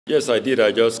Yes, I did.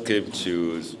 I just came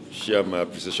to share my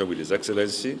appreciation with His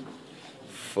Excellency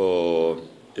for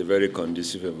a very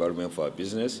conducive environment for our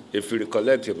business. If you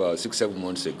recollect, about 6-7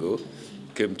 months ago,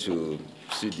 came to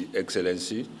see the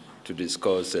Excellency to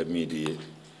discuss the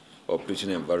operating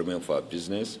environment for our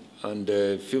business, and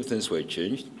a few things were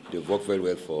changed. They worked very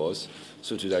well for us.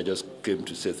 So today I just came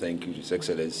to say thank you to His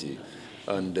Excellency.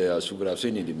 And as you would have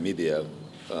seen in the media,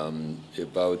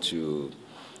 about to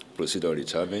proceed on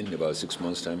retirement in about 6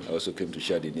 months' time. I also came to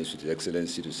share the news with His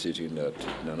Excellency to say to him that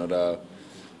in another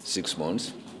 6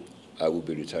 months, I will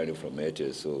be retiring from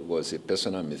Airtel. So it was a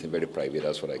personal meeting, very private.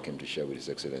 That's what I came to share with His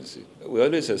Excellency. We're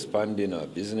always expanding our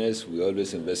business. We're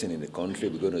always investing in the country.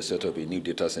 We're going to set up a new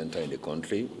data center in the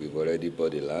country. We've already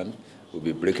bought the land. We'll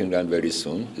be breaking ground very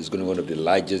soon. It's going to be one of the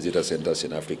largest data centers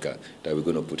in Africa that we're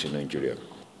going to put in Nigeria.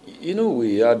 You know,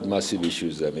 we had massive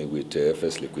issues, with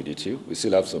FS liquidity. We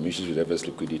still have some issues with FS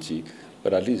liquidity,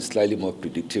 but at least slightly more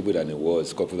predictable than it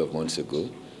was a couple of months ago.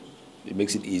 It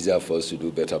makes it easier for us to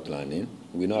do better planning.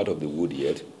 We're not out of the wood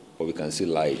yet, but we can see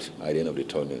light at the end of the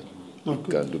tunnel. Okay.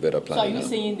 We can do better planning. So are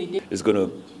you saying it's going to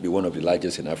be one of the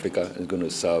largest in Africa. It's going to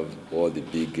serve all the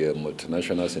big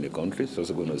multinationals in the country. It's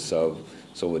also going to serve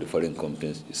some of the foreign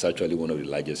companies. It's actually one of the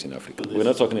largest in Africa. We're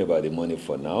not talking about the money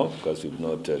for now because we've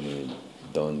not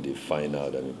done the final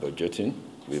budgeting.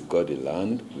 We've got the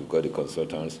land, we've got the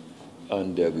consultants,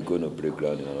 and we're going to break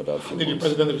ground in another few months. Did the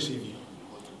president receive you?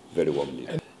 Very warmly.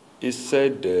 He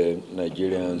said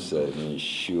Nigerians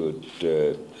should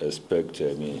expect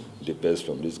the best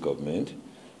from this government,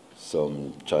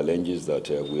 some challenges that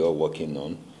we are working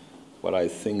on, but I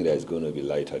think there's going to be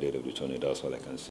light at the end of the tunnel. That's all I can say.